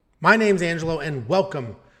My name's Angelo, and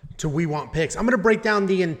welcome to We Want Picks. I'm going to break down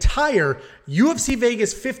the entire UFC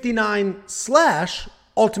Vegas 59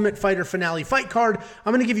 / Ultimate Fighter Finale fight card.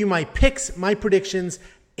 I'm going to give you my picks, my predictions,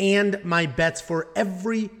 and my bets for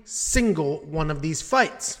every single one of these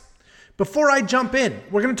fights. Before I jump in,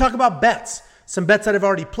 we're going to talk about bets. Some bets that I've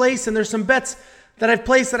already placed, and there's some bets that I've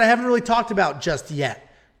placed that I haven't really talked about just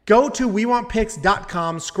yet. Go to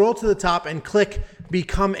WeWantPicks.com, scroll to the top, and click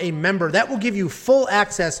Become a Member. That will give you full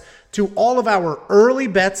access to all of our early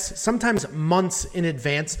bets, sometimes months in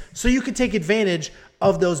advance, so you can take advantage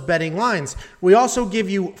of those betting lines. We also give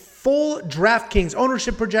you full DraftKings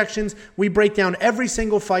ownership projections. We break down every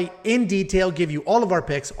single fight in detail, give you all of our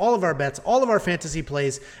picks, all of our bets, all of our fantasy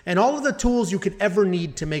plays, and all of the tools you could ever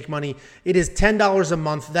need to make money. It is $10 a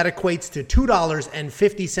month. That equates to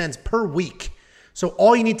 $2.50 per week. So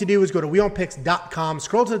all you need to do is go to WeWantPicks.com,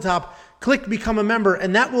 scroll to the top, click Become a Member,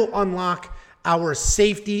 and that will unlock our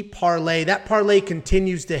safety parlay. That parlay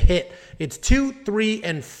continues to hit. It's 2, 3,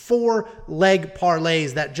 and 4 leg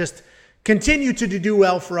parlays that just continue to do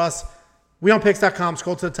well for us. WeWantPicks.com,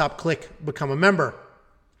 scroll to the top, click Become a Member.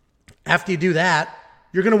 After you do that,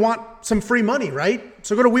 you're going to want some free money, right?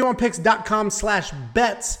 So go to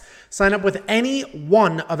WeWantPicks.com/bets, sign up with any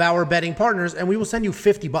one of our betting partners, and we will send you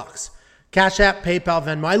 $50. Cash App, PayPal,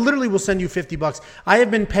 Venmo. I literally will send you $50. I have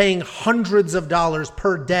been paying hundreds of dollars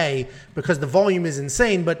per day because the volume is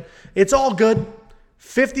insane, but it's all good.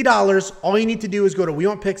 $50. All you need to do is go to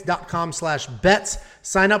WeWantPicks.com/bets,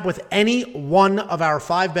 sign up with any one of our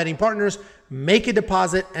 5 betting partners, make a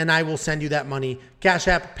deposit, and I will send you that money. Cash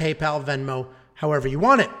App, PayPal, Venmo, however you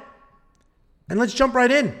want it. And let's jump right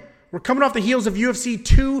in. We're coming off the heels of UFC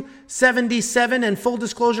 277, and full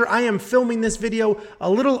disclosure, I am filming this video a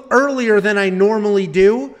little earlier than I normally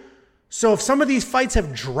do. So if some of these fights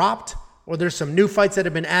have dropped or there's some new fights that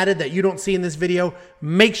have been added that you don't see in this video,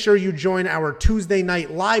 make sure you join our Tuesday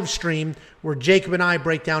night live stream where Jacob and I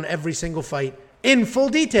break down every single fight in full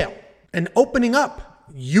detail. And opening up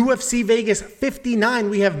UFC Vegas 59,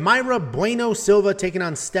 we have Mayra Bueno Silva taking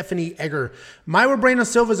on Stephanie Egger. Mayra Bueno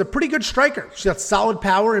Silva is a pretty good striker. She's got solid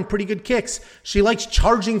power and pretty good kicks. She likes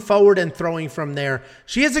charging forward and throwing from there.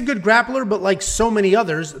 She is a good grappler, but like so many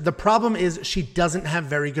others, the problem is she doesn't have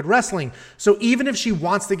very good wrestling. So even if she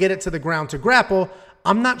wants to get it to the ground to grapple,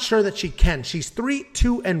 I'm not sure that she can. She's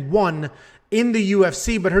 3-2-1 in the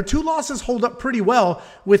UFC, but her 2 losses hold up pretty well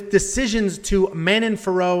with decisions to Manon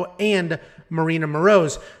Fiorot and Marina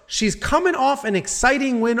Moroz. She's coming off an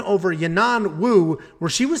exciting win over Yanan Wu, where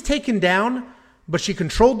she was taken down, but she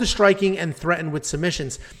controlled the striking and threatened with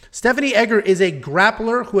submissions. Stephanie Egger is a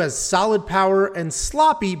grappler who has solid power and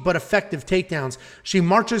sloppy but effective takedowns. She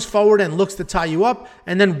marches forward and looks to tie you up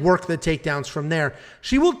and then work the takedowns from there.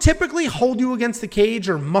 She will typically hold you against the cage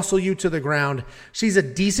or muscle you to the ground. She's a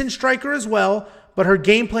decent striker as well, but her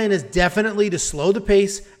game plan is definitely to slow the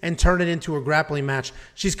pace and turn it into a grappling match.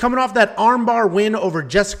 She's coming off that armbar win over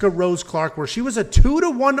Jessica Rose Clark, where she was a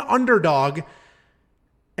 2-1 underdog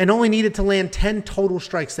and only needed to land 10 total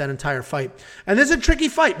strikes that entire fight. And this is a tricky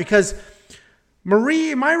fight because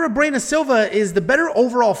Mayra Bueno Silva is the better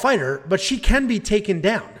overall fighter, but she can be taken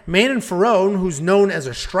down. Manon Fiorot, who's known as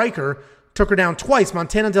a striker, took her down twice.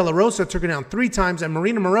 Montana De La Rosa took her down 3 times, and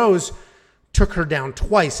Marina Moroz took her down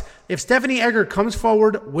twice. If Stephanie Egger comes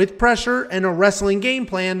forward with pressure and a wrestling game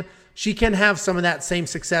plan, she can have some of that same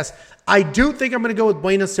success. I do think I'm going to go with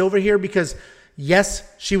Bueno Silva here because, yes,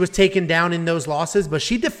 she was taken down in those losses, but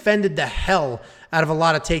she defended the hell out of a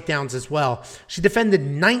lot of takedowns as well. She defended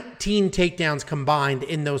 19 takedowns combined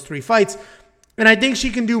in those 3 fights, and I think she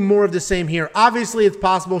can do more of the same here. Obviously, it's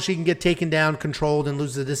possible she can get taken down, controlled, and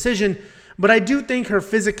lose the decision, but I do think her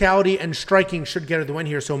physicality and striking should get her the win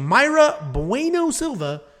here. So Mayra Bueno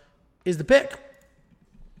Silva is the pick.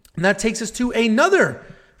 And that takes us to another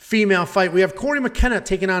female fight. We have Corey McKenna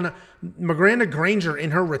taking on Miranda Granger in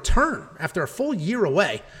her return after a full year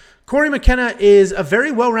away. Corey McKenna is a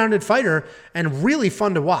very well-rounded fighter and really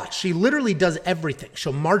fun to watch. She literally does everything.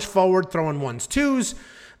 She'll march forward, throwing 1s, 2s.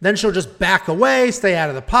 Then she'll just back away, stay out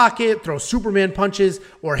of the pocket, throw Superman punches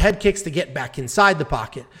or head kicks to get back inside the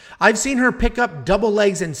pocket. I've seen her pick up double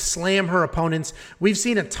legs and slam her opponents. We've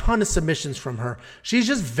seen a ton of submissions from her. She's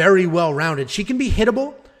just very well-rounded. She can be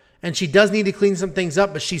hittable, and she does need to clean some things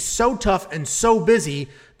up, but she's so tough and so busy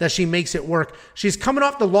that she makes it work. She's coming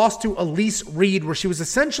off the loss to Elise Reed, where she was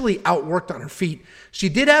essentially outworked on her feet. She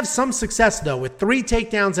did have some success, though, with 3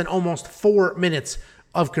 takedowns and almost 4 minutes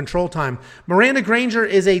of control time. Miranda Granger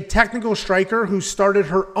is a technical striker who started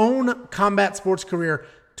her own combat sports career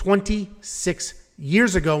 26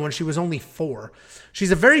 years ago when she was only 4.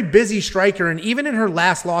 She's a very busy striker, and even in her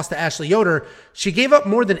last loss to Ashley Yoder, she gave up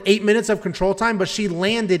more than 8 minutes of control time, but she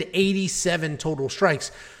landed 87 total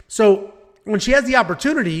strikes. So when she has the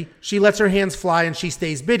opportunity, she lets her hands fly and she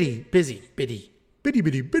stays busy.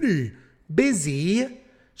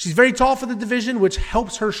 She's very tall for the division, which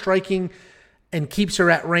helps her striking and keeps her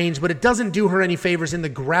at range, but it doesn't do her any favors in the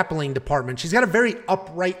grappling department. She's got a very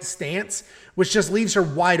upright stance, which just leaves her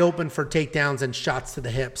wide open for takedowns and shots to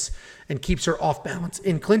the hips and keeps her off balance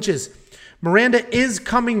in clinches. Miranda is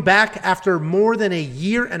coming back after more than a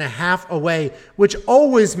year and a half away, which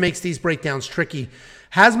always makes these breakdowns tricky.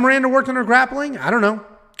 Has Miranda worked on her grappling? I don't know.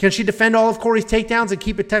 Can she defend all of Corey's takedowns and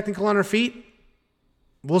keep it technical on her feet?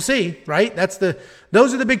 We'll see, right?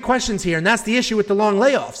 Those are the big questions here, and that's the issue with the long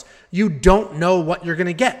layoffs. You don't know what you're going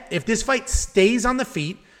to get. If this fight stays on the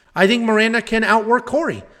feet, I think Miranda can outwork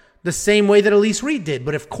Corey the same way that Elise Reed did.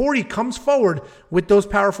 But if Corey comes forward with those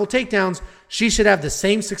powerful takedowns, she should have the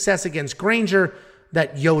same success against Granger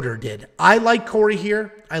that Yoder did. I like Corey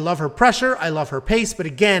here. I love her pressure. I love her pace. But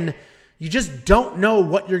again, you just don't know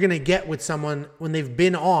what you're going to get with someone when they've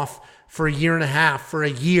been off for a year and a half, for a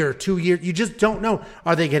year, 2 years. You just don't know.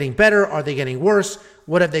 Are they getting better? Are they getting worse?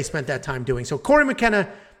 What have they spent that time doing? So Corey McKenna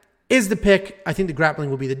is the pick. I think the grappling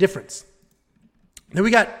will be the difference. Then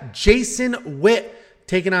we got Jason Witt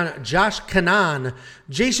taking on Josh Kanan.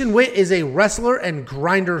 Jason Witt is a wrestler and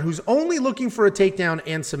grinder who's only looking for a takedown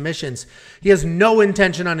and submissions. He has no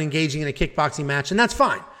intention on engaging in a kickboxing match, and that's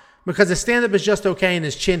fine, because his stand-up is just okay and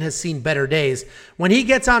his chin has seen better days. When he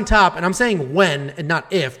gets on top, and I'm saying when and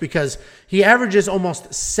not if, because he averages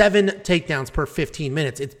almost 7 takedowns per 15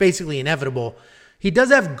 minutes. It's basically inevitable. He does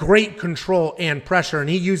have great control and pressure, and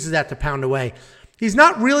he uses that to pound away. He's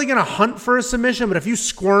not really going to hunt for a submission, but if you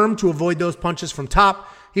squirm to avoid those punches from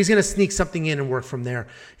top, he's going to sneak something in and work from there.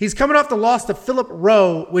 He's coming off the loss to Philip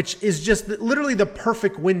Rowe, which is just literally the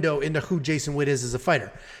perfect window into who Jason Witt is as a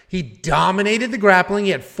fighter. He dominated the grappling.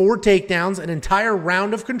 He had 4 takedowns, an entire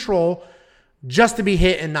round of control, just to be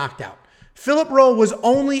hit and knocked out. Philip Rowe was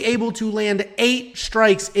only able to land 8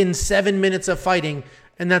 strikes in 7 minutes of fighting,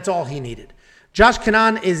 and that's all he needed. Josh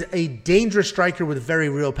Kanan is a dangerous striker with very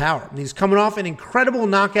real power. And he's coming off an incredible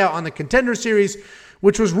knockout on the Contender Series,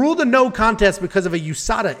 which was ruled a no contest because of a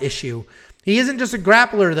USADA issue. He isn't just a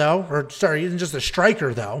grappler, though. He isn't just a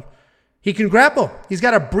striker, though. He can grapple. He's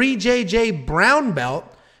got a Bree JJ Brown belt,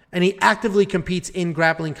 and he actively competes in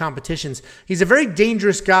grappling competitions. He's a very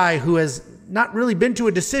dangerous guy who has not really been to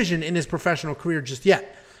a decision in his professional career just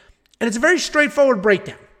yet. And it's a very straightforward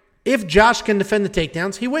breakdown. If Josh can defend the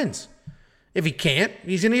takedowns, he wins. If he can't,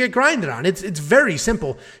 he's going to get grinded on. It's very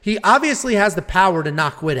simple. He obviously has the power to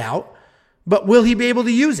knock Witt out, but will he be able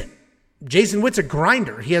to use it? Jason Witt's a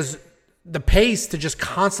grinder. He has the pace to just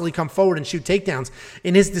constantly come forward and shoot takedowns.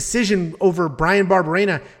 In his decision over Brian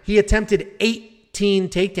Barberena, he attempted 18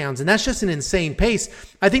 takedowns, and that's just an insane pace.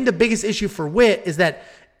 I think the biggest issue for Witt is that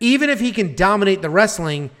even if he can dominate the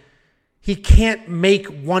wrestling, he can't make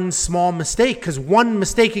one small mistake, because one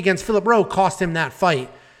mistake against Philip Rowe cost him that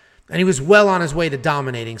fight. And he was well on his way to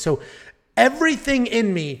dominating. So everything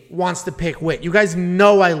in me wants to pick Witt. You guys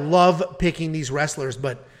know I love picking these wrestlers,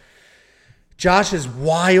 but Josh is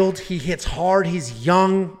wild. He hits hard. He's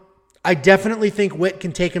young. I definitely think Witt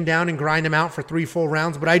can take him down and grind him out for 3 full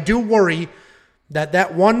rounds, but I do worry that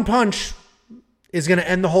that one punch is going to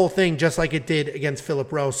end the whole thing just like it did against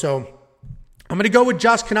Philip Rowe. So I'm going to go with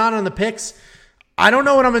Josh Kanan on the picks. I don't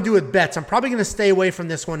know what I'm going to do with bets. I'm probably going to stay away from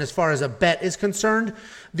this one as far as a bet is concerned.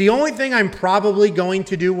 The only thing I'm probably going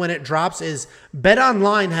to do when it drops is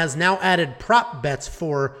BetOnline has now added prop bets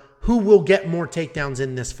for who will get more takedowns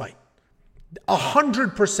in this fight.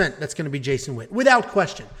 100% that's going to be Jason Witt, without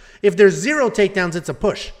question. If there's 0 takedowns, it's a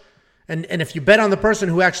push. And if you bet on the person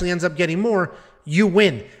who actually ends up getting more, you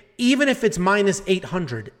win. Even if it's minus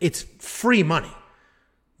 800, it's free money.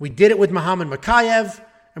 We did it with Muhammad Makayev.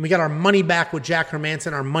 And we got our money back with Jack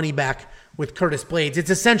Hermanson, our money back with Curtis Blades. It's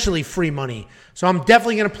essentially free money. So I'm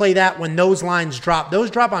definitely going to play that when those lines drop. Those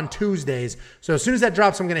drop on Tuesdays. So as soon as that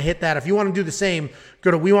drops, I'm going to hit that. If you want to do the same,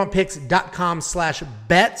 go to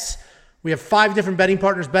WeWantPicks.com/bets. We have 5 different betting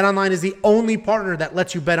partners. BetOnline is the only partner that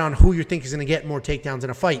lets you bet on who you think is going to get more takedowns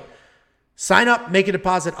in a fight. Sign up, make a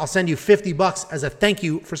deposit. I'll send you $50 as a thank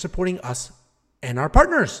you for supporting us and our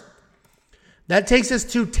partners. That takes us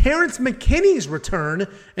to Terrence McKinney's return,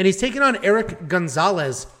 and he's taking on Eric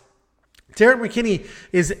Gonzalez. Terrence McKinney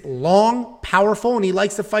is long, powerful, and he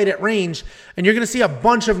likes to fight at range, and you're going to see a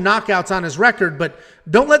bunch of knockouts on his record, but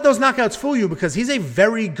don't let those knockouts fool you, because he's a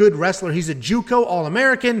very good wrestler. He's a JUCO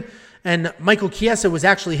All-American, and Michael Chiesa was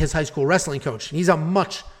actually his high school wrestling coach. He's a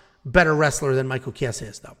much better wrestler than Michael Chiesa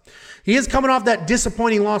is, though. He is coming off that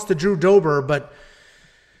disappointing loss to Drew Dober, but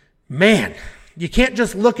man, you can't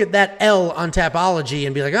just look at that L on Tapology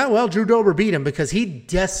and be like, oh, well, Drew Dober beat him, because he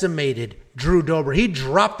decimated Drew Dober. He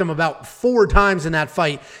dropped him about 4 times in that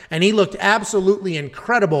fight, and he looked absolutely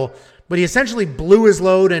incredible, but he essentially blew his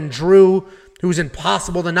load, and Drew, who was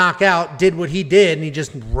impossible to knock out, did what he did, and he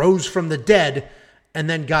just rose from the dead and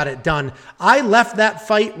then got it done. I left that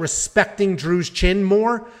fight respecting Drew's chin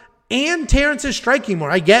more and Terrence's striking more.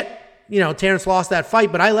 I get, Terrence lost that fight,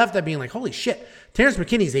 but I left that being like, holy shit, Terrence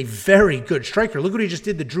McKinney is a very good striker. Look what he just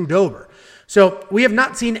did to Drew Dober. So we have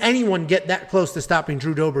not seen anyone get that close to stopping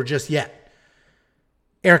Drew Dober just yet.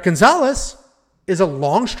 Eric Gonzalez is a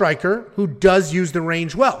long striker who does use the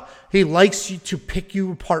range well. He likes to pick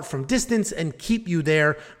you apart from distance and keep you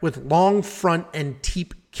there with long front and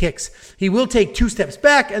teep kicks. He will take 2 steps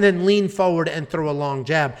back and then lean forward and throw a long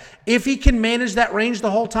jab. If he can manage that range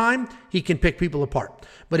the whole time, he can pick people apart.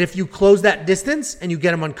 But if you close that distance and you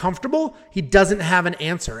get him uncomfortable, he doesn't have an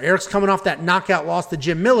answer. Eric's coming off that knockout loss to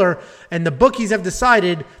Jim Miller, and the bookies have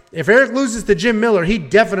decided if Eric loses to Jim Miller, he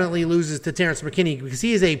definitely loses to Terrence McKinney, because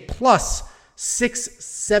he is a plus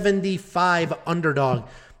 675 underdog.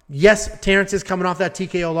 Yes, Terrence is coming off that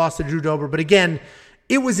TKO loss to Drew Dober, but again,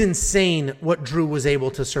 it was insane what Drew was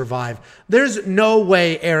able to survive. There's no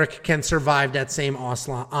way Eric can survive that same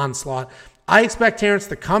onslaught. I expect Terrence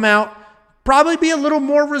to come out, probably be a little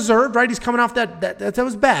more reserved, right? He's coming off that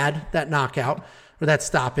was bad, that knockout or that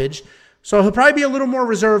stoppage. So he'll probably be a little more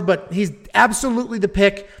reserved, but he's absolutely the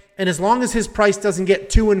pick. And as long as his price doesn't get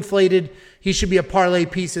too inflated, he should be a parlay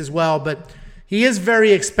piece as well. But he is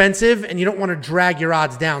very expensive, and you don't want to drag your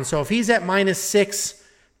odds down. So if he's at -6,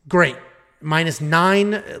 great.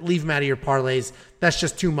 -9, leave him out of your parlays. That's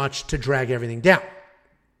just too much to drag everything down.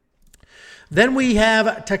 Then we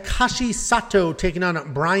have Takashi Sato taking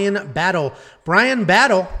on Bryan Battle. Bryan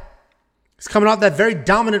Battle is coming off that very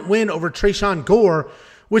dominant win over Tresean Gore,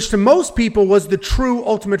 which to most people was the true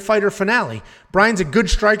Ultimate Fighter finale. Bryan's a good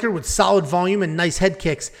striker with solid volume and nice head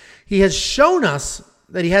kicks. He has shown us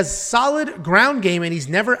that he has solid ground game, and he's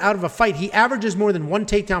never out of a fight. He averages more than 1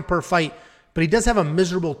 takedown per fight, but he does have a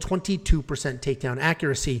miserable 22% takedown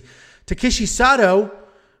accuracy. Takashi Sato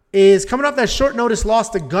is coming off that short notice loss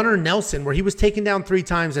to Gunnar Nelson, where he was taken down 3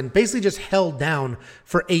 times and basically just held down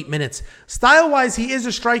for 8 minutes. Style-wise, he is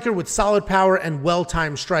a striker with solid power and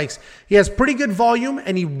well-timed strikes. He has pretty good volume,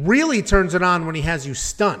 and he really turns it on when he has you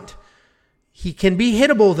stunned. He can be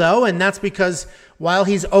hittable, though, and that's because while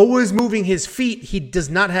he's always moving his feet, he does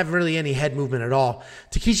not have really any head movement at all.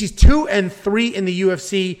 Takeshi's 2-3 in the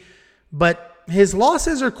UFC, but his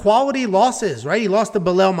losses are quality losses, right? He lost to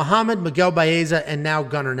Belal Muhammad, Miguel Baeza, and now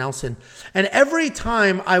Gunnar Nelson. And every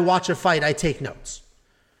time I watch a fight, I take notes,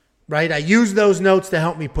 right? I use those notes to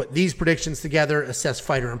help me put these predictions together, assess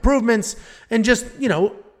fighter improvements, and just,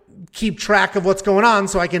 keep track of what's going on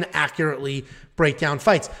so I can accurately break down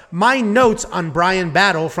fights. My notes on Bryan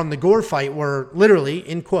Battle from the Gore fight were literally,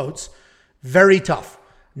 in quotes, very tough.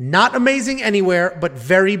 Not amazing anywhere, but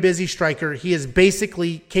very busy striker. He is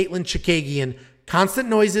basically Caitlin Chikagian, constant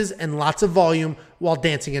noises and lots of volume while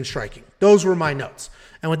dancing and striking. Those were my notes.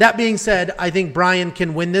 And with that being said, I think Bryan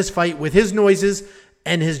can win this fight with his noises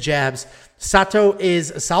and his jabs. Sato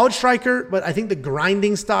is a solid striker, but I think the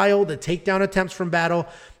grinding style, the takedown attempts from Battle,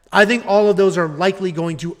 I think all of those are likely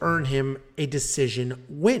going to earn him a decision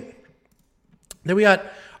win. Then we got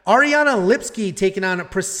Ariane Lipski taking on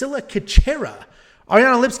Priscilla Cachoeira.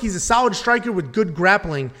 Ariane Lipski is a solid striker with good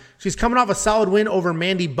grappling. She's coming off a solid win over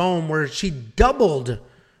Mandy Bohm, where she doubled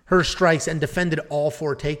her strikes and defended all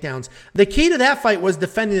 4 takedowns. The key to that fight was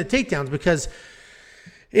defending the takedowns, because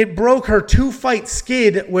it broke her 2-fight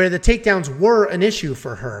skid where the takedowns were an issue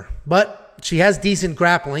for her. But she has decent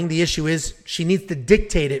grappling. The issue is she needs to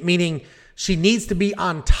dictate it, meaning she needs to be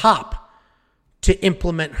on top to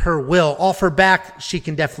implement her will. Off her back, she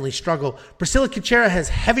can definitely struggle. Priscilla Cachoeira has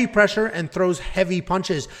heavy pressure and throws heavy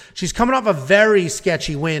punches. She's coming off a very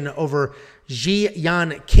sketchy win over Ji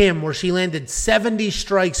Yeon Kim, where she landed 70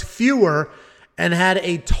 strikes fewer and had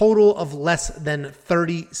a total of less than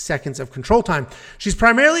 30 seconds of control time. She's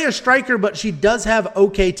primarily a striker, but she does have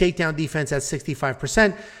okay takedown defense at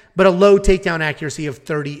 65%, but a low takedown accuracy of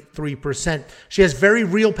 33%. She has very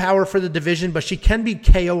real power for the division, but she can be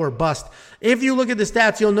KO or bust. If you look at the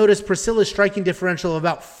stats, you'll notice Priscilla's striking differential of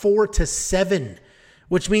about 4-7,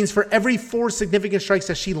 which means for every 4 significant strikes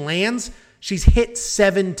that she lands, she's hit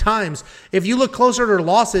 7 times. If you look closer at her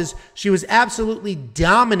losses, she was absolutely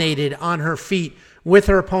dominated on her feet, with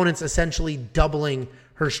her opponents essentially doubling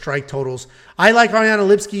her strike totals. I like Ariane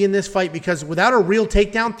Lipski in this fight because without a real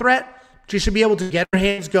takedown threat, she should be able to get her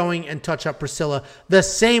hands going and touch up Priscilla the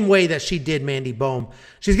same way that she did Mandy Bohm.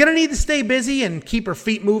 She's going to need to stay busy and keep her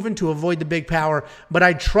feet moving to avoid the big power, but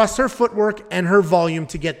I trust her footwork and her volume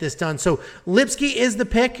to get this done. So Lipski is the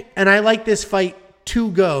pick, and I like this fight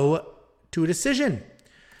to go to a decision.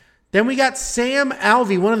 Then we got Sam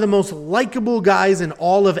Alvey, one of the most likable guys in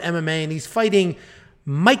all of MMA, and he's fighting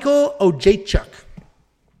Michael Ojachuk.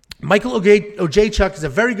 Michael Ojachuk is a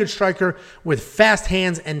very good striker with fast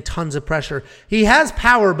hands and tons of pressure. He has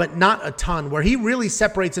power, but not a ton. Where he really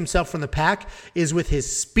separates himself from the pack is with his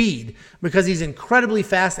speed, because he's incredibly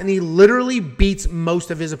fast and he literally beats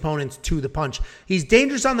most of his opponents to the punch. He's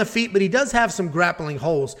dangerous on the feet, but he does have some grappling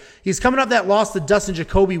holes. He's coming off that loss to Dustin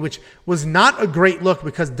Jacoby, which was not a great look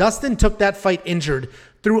because Dustin took that fight injured,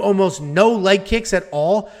 threw almost no leg kicks at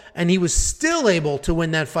all, and he was still able to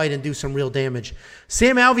win that fight and do some real damage.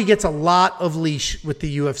 Sam Alvey gets a lot of leash with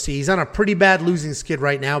the UFC. He's on a pretty bad losing skid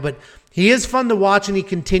right now, but he is fun to watch and he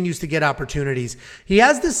continues to get opportunities. He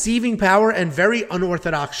has deceiving power and very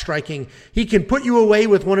unorthodox striking. He can put you away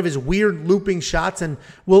with one of his weird looping shots and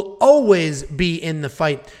will always be in the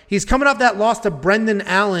fight. He's coming off that loss to Brendan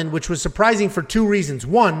Allen, which was surprising for two reasons.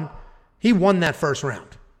 One, he won that first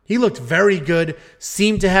round. He looked very good,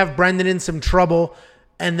 seemed to have Brendan in some trouble.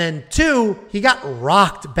 And then two, he got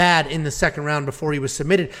rocked bad in the second round before he was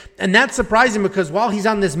submitted. And that's surprising because while he's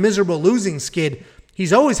on this miserable losing skid,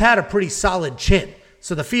 he's always had a pretty solid chin.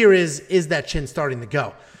 So the fear is that chin starting to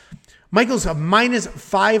go? Michael's a minus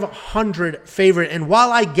 500 favorite. And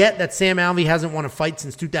while I get that Sam Alvey hasn't won a fight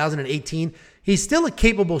since 2018, he's still a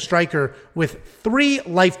capable striker with 3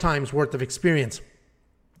 lifetimes worth of experience.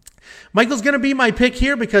 Michael's going to be my pick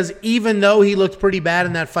here because even though he looked pretty bad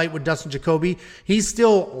in that fight with Dustin Jacoby, he's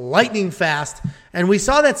still lightning fast. And we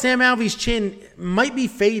saw that Sam Alvey's chin might be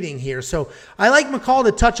fading here. So I like McCall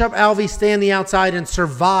to touch up Alvey, stay on the outside, and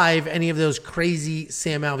survive any of those crazy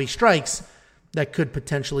Sam Alvey strikes that could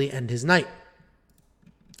potentially end his night.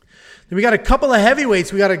 Then we got a couple of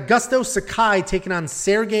heavyweights. We got Augusto Sakai taking on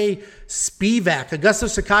Sergey Spivak. Augusto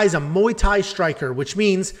Sakai is a Muay Thai striker, which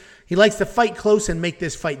means he likes to fight close and make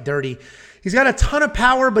this fight dirty. He's got a ton of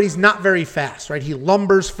power, but he's not very fast, right? He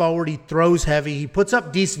lumbers forward. He throws heavy. He puts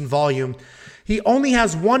up decent volume. He only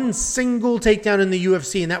has one single takedown in the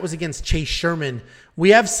UFC, and that was against Chase Sherman.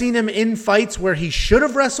 We have seen him in fights where he should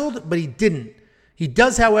have wrestled, but he didn't. He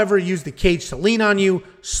does, however, use the cage to lean on you,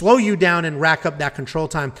 slow you down, and rack up that control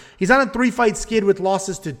time. He's on a 3-fight skid with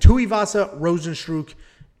losses to Tuivasa, Rozenstruik,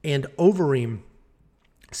 and Overeem.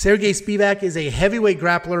 Sergey Spivak is a heavyweight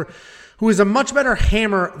grappler who is a much better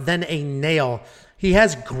hammer than a nail. He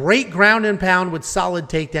has great ground and pound with solid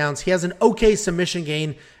takedowns. He has an okay submission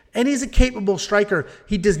game, and he's a capable striker.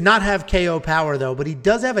 He does not have KO power, though, but he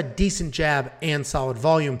does have a decent jab and solid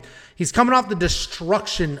volume. He's coming off the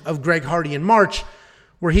destruction of Greg Hardy in March,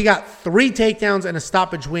 where he got 3 takedowns and a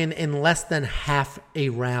stoppage win in less than half a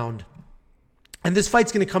round. And this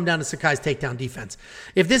fight's going to come down to Sakai's takedown defense.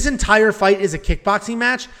 If this entire fight is a kickboxing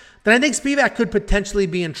match, then I think Spivak could potentially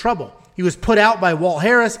be in trouble. He was put out by Walt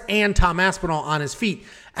Harris and Tom Aspinall on his feet.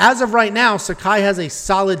 As of right now, Sakai has a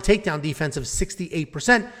solid takedown defense of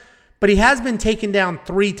 68%, but he has been taken down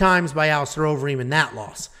 3 times by Alistair Overeem in that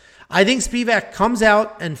loss. I think Spivak comes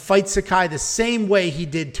out and fights Sakai the same way he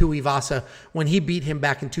did Tuivasa when he beat him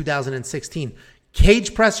back in 2016.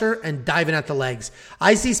 Cage presser and diving at the legs.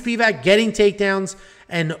 I see Spivak getting takedowns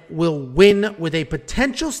and will win with a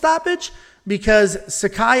potential stoppage because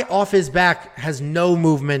Sakai off his back has no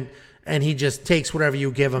movement and he just takes whatever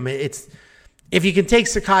you give him. If you can take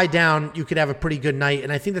Sakai down, you could have a pretty good night,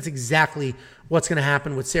 and I think that's exactly what's going to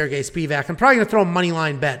happen with Sergey Spivak. I'm probably going to throw a money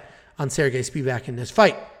line bet on Sergey Spivak in this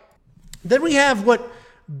fight. Then we have what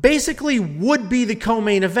basically would be the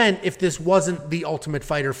co-main event if this wasn't the Ultimate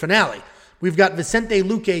Fighter finale. We've got Vicente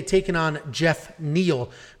Luque taking on Jeff Neal.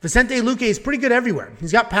 Vicente Luque is pretty good everywhere.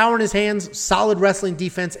 He's got power in his hands, solid wrestling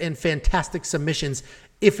defense, and fantastic submissions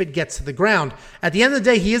if it gets to the ground. At the end of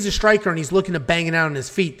the day, he is a striker and he's looking to bang it out on his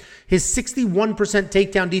feet. His 61%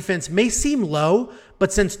 takedown defense may seem low,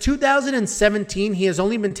 but since 2017, he has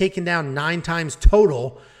only been taken down 9 times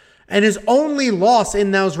total, and his only loss in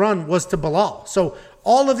those runs was to Bilal. So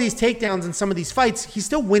all of these takedowns in some of these fights, he's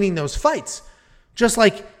still winning those fights. Just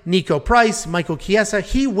like Nico Price, Michael Chiesa,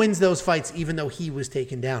 he wins those fights even though he was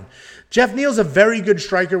taken down. Jeff Neal's a very good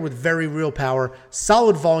striker with very real power,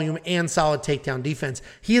 solid volume, and solid takedown defense.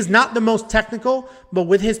 He is not the most technical, but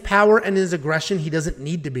with his power and his aggression, he doesn't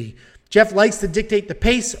need to be. Jeff likes to dictate the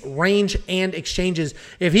pace, range, and exchanges.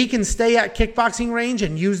 If he can stay at kickboxing range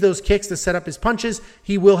and use those kicks to set up his punches,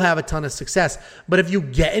 he will have a ton of success. But if you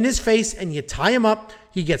get in his face and you tie him up,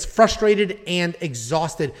 he gets frustrated and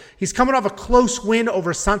exhausted. He's coming off a close win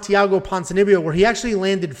over Santiago Ponzinibbio, where he actually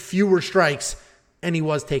landed fewer strikes and he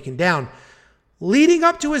was taken down. Leading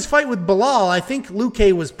up to his fight with Belal, I think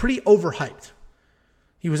Luque was pretty overhyped.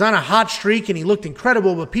 He was on a hot streak and he looked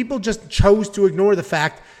incredible, but people just chose to ignore the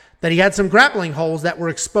fact that he had some grappling holes that were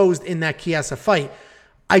exposed in that Chiesa fight.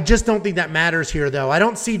 I just don't think that matters here, though. I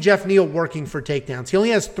don't see Jeff Neal working for takedowns. He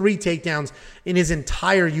only has 3 takedowns in his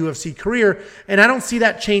entire UFC career, and I don't see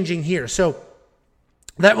that changing here. So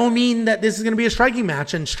that will mean that this is going to be a striking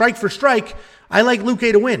match, and strike for strike, I like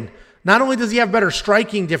Luque to win. Not only does he have better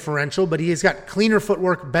striking differential, but he has got cleaner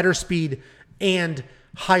footwork, better speed, and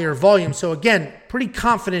higher volume. So again, pretty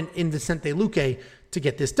confident in Vicente Luque to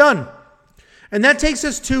get this done. And that takes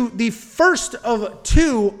us to the first of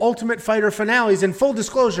 2 Ultimate Fighter finales. In full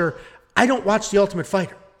disclosure, I don't watch The Ultimate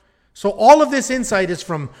Fighter. So all of this insight is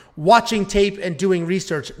from watching tape and doing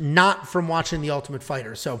research, not from watching The Ultimate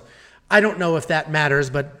Fighter. So I don't know if that matters,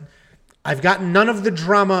 but I've got none of the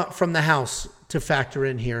drama from the house to factor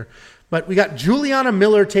in here. But we got Juliana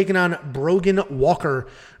Miller taking on Brogan Walker.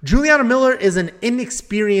 Juliana Miller is an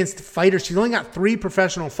inexperienced fighter. She's only got 3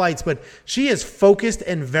 professional fights, but she is focused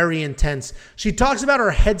and very intense. She talks about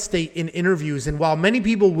her head state in interviews, and while many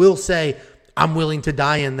people will say, I'm willing to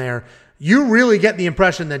die in there, you really get the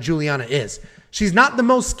impression that Juliana is. She's not the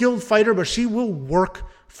most skilled fighter, but she will work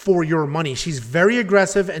for your money. She's very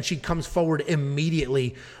aggressive and she comes forward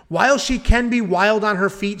immediately. While she can be wild on her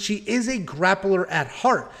feet, she is a grappler at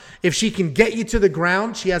heart. If she can get you to the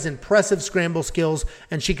ground, she has impressive scramble skills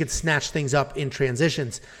and she could snatch things up in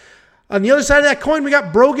transitions. On the other side of that coin, we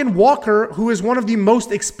got Brogan Walker, who is one of the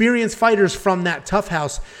most experienced fighters from that tough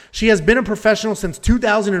house. She has been a professional since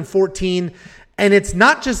 2014. And it's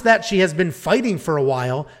not just that she has been fighting for a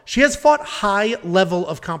while. She has fought high level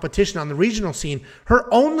of competition on the regional scene.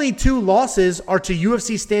 Her only 2 losses are to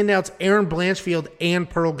UFC standouts Erin Blanchfield and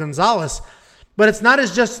Pearl Gonzalez. But it's not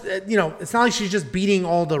as just, it's not like she's just beating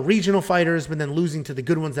all the regional fighters, but then losing to the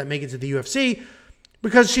good ones that make it to the UFC,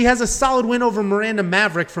 because she has a solid win over Miranda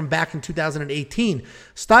Maverick from back in 2018.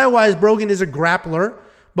 Style-wise, Brogan is a grappler.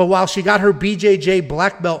 But while she got her BJJ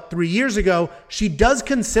black belt 3 years ago, she does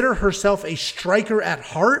consider herself a striker at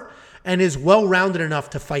heart and is well-rounded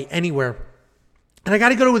enough to fight anywhere. And I got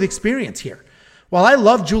to go with experience here. While I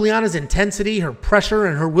love Juliana's intensity, her pressure,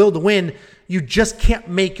 and her will to win, you just can't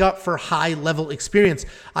make up for high-level experience.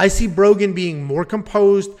 I see Brogan being more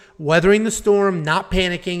composed, weathering the storm, not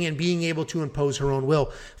panicking, and being able to impose her own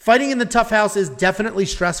will. Fighting in the tough house is definitely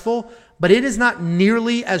stressful, but it is not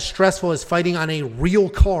nearly as stressful as fighting on a real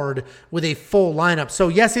card with a full lineup. So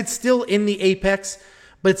yes, it's still in the apex,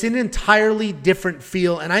 but it's an entirely different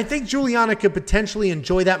feel. And I think Juliana could potentially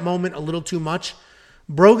enjoy that moment a little too much.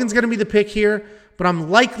 Brogan's going to be the pick here, but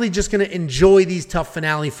I'm likely just going to enjoy these tough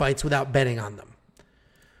finale fights without betting on them.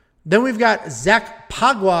 Then we've got Zach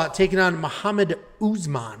Pagua taking on Muhammad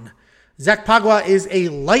Usman. Zach Pagua is a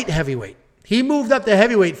light heavyweight. He moved up to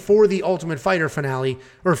heavyweight for the Ultimate Fighter finale,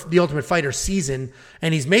 or the Ultimate Fighter season,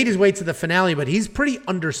 and he's made his way to the finale, but he's pretty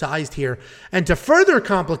undersized here. And to further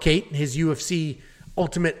complicate his UFC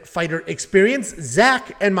Ultimate Fighter experience,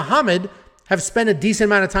 Zach and Muhammad have spent a decent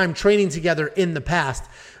amount of time training together in the past.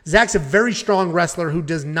 Zach's a very strong wrestler who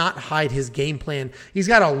does not hide his game plan. He's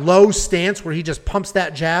got a low stance where he just pumps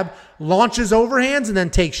that jab, launches overhands, and then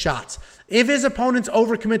takes shots. If his opponents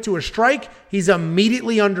overcommit to a strike, he's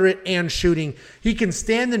immediately under it and shooting. He can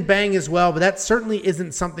stand and bang as well, but that certainly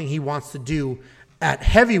isn't something he wants to do at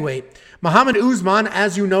heavyweight. Muhammad Usman,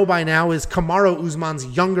 as you know by now, is Kamaru Usman's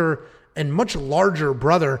younger and much larger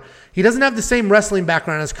brother. He doesn't have the same wrestling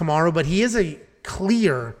background as Kamaru, but he is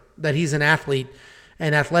clear that he's an athlete,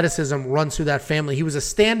 and athleticism runs through that family. He was a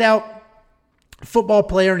standout football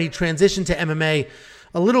player, and he transitioned to MMA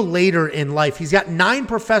a little later in life. He's got 9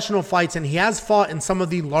 professional fights, and he has fought in some of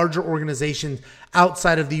the larger organizations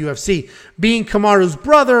outside of the UFC. Being Kamaru's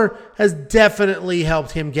brother has definitely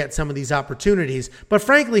helped him get some of these opportunities. But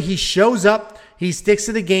frankly, he shows up, he sticks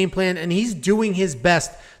to the game plan, and he's doing his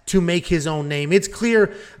best to make his own name. It's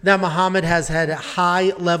clear that Muhammad has had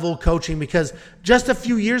high-level coaching, because just a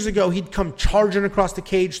few years ago, he'd come charging across the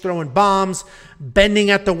cage, throwing bombs, bending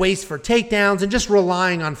at the waist for takedowns, and just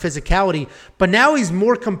relying on physicality. But now he's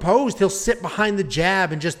more composed. He'll sit behind the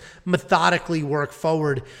jab and just methodically work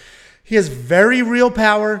forward. He has very real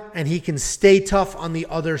power, and he can stay tough on the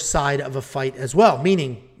other side of a fight as well,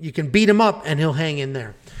 meaning you can beat him up and he'll hang in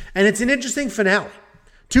there. And it's an interesting finale.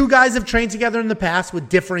 Two guys have trained together in the past with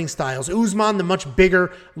differing styles. Usman, the much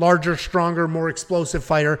bigger, larger, stronger, more explosive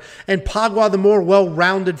fighter, and Pagua, the more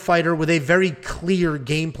well-rounded fighter with a very clear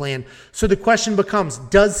game plan. So the question becomes,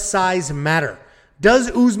 does size matter? Does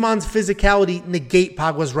Usman's physicality negate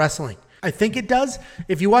Pagua's wrestling? I think it does.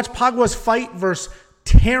 If you watch Pagua's fight versus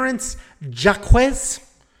Terence Jacques,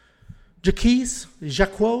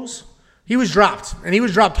 he was dropped, and he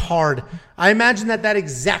was dropped hard. I imagine that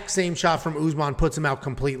exact same shot from Usman puts him out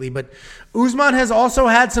completely. But Usman has also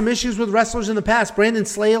had some issues with wrestlers in the past. Brandon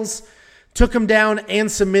Slales took him down and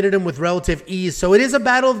submitted him with relative ease. So it is a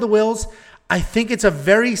battle of the wills. I think it's a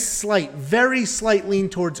very slight lean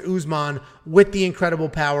towards Usman with the incredible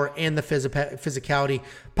power and the physicality.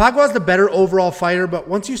 Pagua's the better overall fighter, but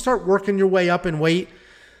once you start working your way up in weight,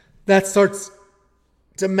 that starts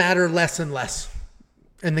to matter less and less.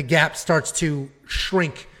 And the gap starts to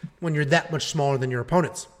shrink when you're that much smaller than your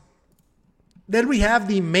opponents. Then we have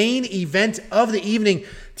the main event of the evening.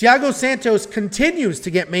 Thiago Santos continues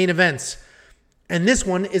to get main events. And this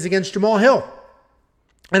one is against Jamal Hill.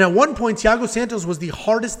 And at one point, Thiago Santos was the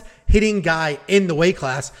hardest hitting guy in the weight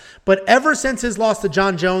class. But ever since his loss to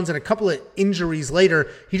John Jones and a couple of injuries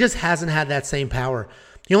later, he just hasn't had that same power.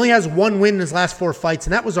 He only has one win in his last 4 fights,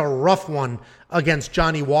 and that was a rough one against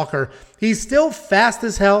Johnny Walker. He's still fast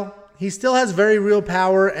as hell. He still has very real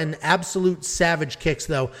power and absolute savage kicks,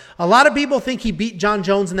 though. A lot of people think he beat John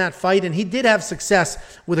Jones in that fight, and he did have success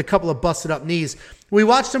with a couple of busted up knees. We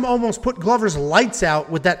watched him almost put Glover's lights out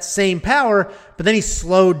with that same power, but then he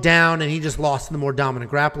slowed down and he just lost to the more dominant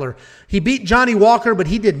grappler. He beat Johnny Walker, but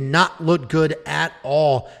he did not look good at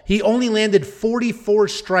all. He only landed 44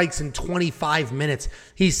 strikes in 25 minutes.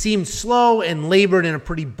 He seemed slow and labored in a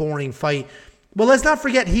pretty boring fight. But let's not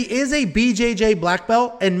forget, he is a BJJ black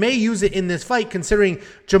belt and may use it in this fight, considering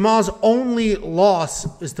Jamal's only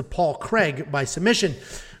loss is to Paul Craig by submission.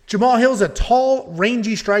 Jamal Hill's a tall,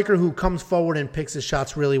 rangy striker who comes forward and picks his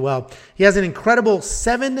shots really well. He has an incredible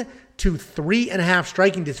 7 to 3.5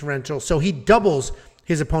 striking differential, so he doubles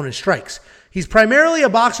his opponent's strikes. He's primarily a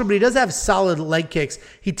boxer, but he does have solid leg kicks.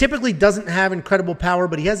 He typically doesn't have incredible power,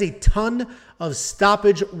 but he has a ton of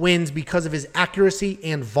stoppage wins because of his accuracy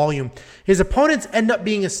and volume. His opponents end up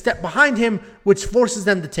being a step behind him, which forces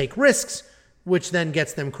them to take risks, which then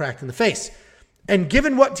gets them cracked in the face. And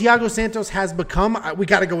given what Thiago Santos has become, we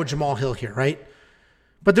got to go with Jamal Hill here, right?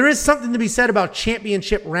 But there is something to be said about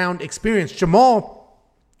championship round experience. Jamal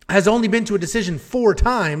has only been to a decision 4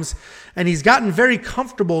 times, and he's gotten very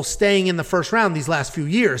comfortable staying in the first round these last few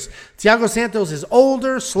years. Thiago Santos is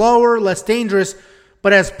older, slower, less dangerous,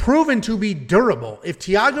 but has proven to be durable. If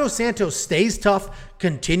Thiago Santos stays tough,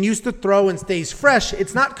 continues to throw, and stays fresh,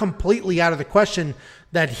 it's not completely out of the question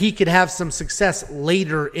that he could have some success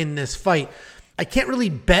later in this fight. I can't really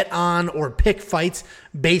bet on or pick fights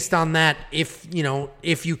based on that if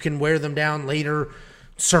you can wear them down later,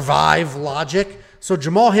 survive logic. So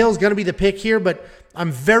Jamal Hill is going to be the pick here, but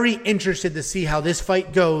I'm very interested to see how this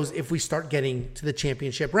fight goes if we start getting to the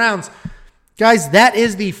championship rounds. Guys, that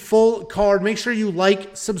is the full card. Make sure you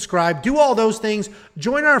like, subscribe, do all those things.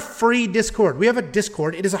 Join our free Discord. We have a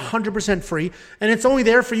Discord. It is 100% free, and it's only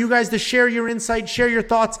there for you guys to share your insights, share your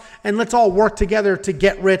thoughts, and let's all work together to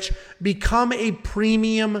get rich. Become a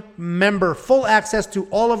premium member. Full access to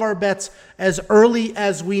all of our bets as early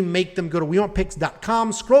as we make them. Go to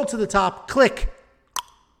WeWantPicks.com, scroll to the top, click,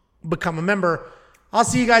 become a member. I'll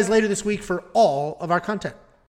see you guys later this week for all of our content.